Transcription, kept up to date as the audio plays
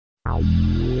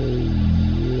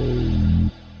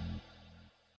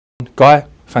Guy,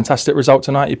 fantastic result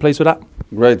tonight. You pleased with that?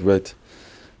 Great.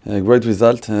 Great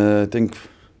result. I think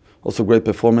also great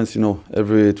performance. You know,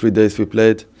 every 3 days we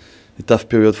played. A tough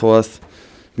period for us.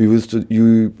 We used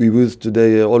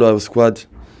today all our squad,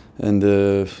 and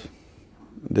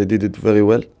they did it very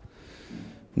well.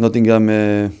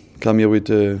 Nottingham come here with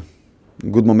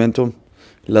good momentum.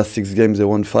 Last 6 games they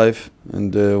won 5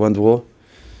 and 1 draw.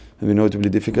 And we know it will be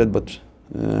difficult, but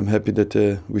I'm happy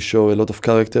that we show a lot of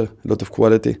character, a lot of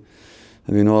quality,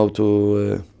 and we know how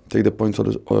to take the points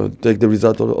or take the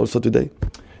result also today.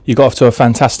 You got off to a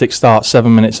fantastic start,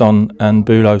 7 minutes on, and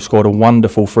Bulo scored a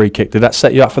wonderful free kick. Did that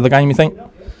set you up for the game, you think?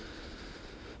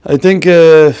 I think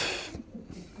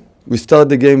we started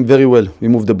the game very well. We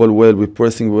moved the ball well, we're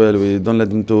pressing well, we don't let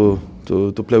them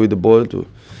to play with the ball.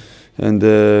 And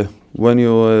when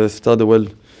you start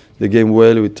the game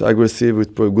well, with aggressive,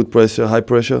 with good pressure, high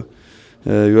pressure,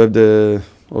 you have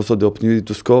also the opportunity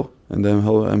to score. And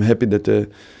I'm happy that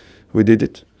we did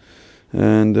it.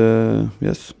 And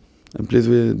yes, I'm pleased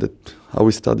with how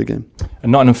we start the game.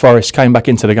 And Nottingham Forest came back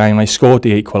into the game, they scored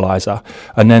the equaliser,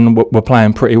 and then were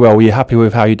playing pretty well. Were you happy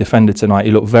with how you defended tonight?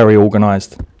 You looked very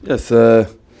organised. Yes, I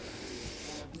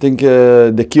think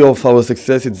the key of our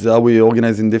success is how we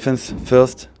organize in defence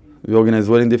first. We organize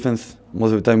well in defence.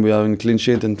 Most of the time we are in clean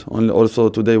sheet, and also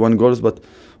today 1 goal, but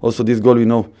also this goal we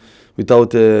know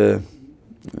without a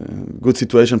good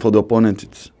situation for the opponent,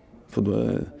 it's for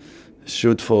the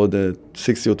shoot for the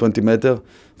 60 or 20 meter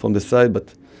from the side,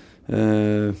 but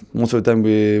most of the time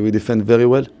we defend very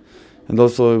well, and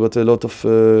also we got a lot of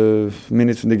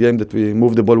minutes in the game that we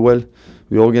move the ball well,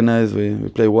 we organize, we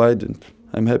play wide, and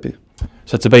I'm happy.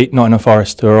 So to beat Nottingham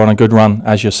Forest, who are on a good run,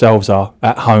 as yourselves are,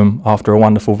 at home after a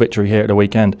wonderful victory here at the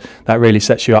weekend, that really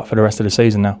sets you up for the rest of the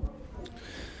season now?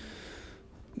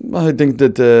 I think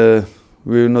that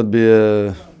we will not be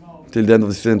till the end of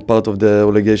the season part of the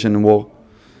relegation war.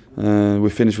 We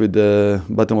finished with the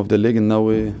bottom of the league, and now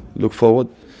we look forward.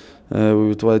 We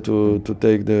will try to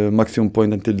take the maximum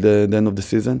point until the end of the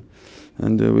season,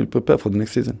 and we'll prepare for the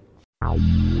next season.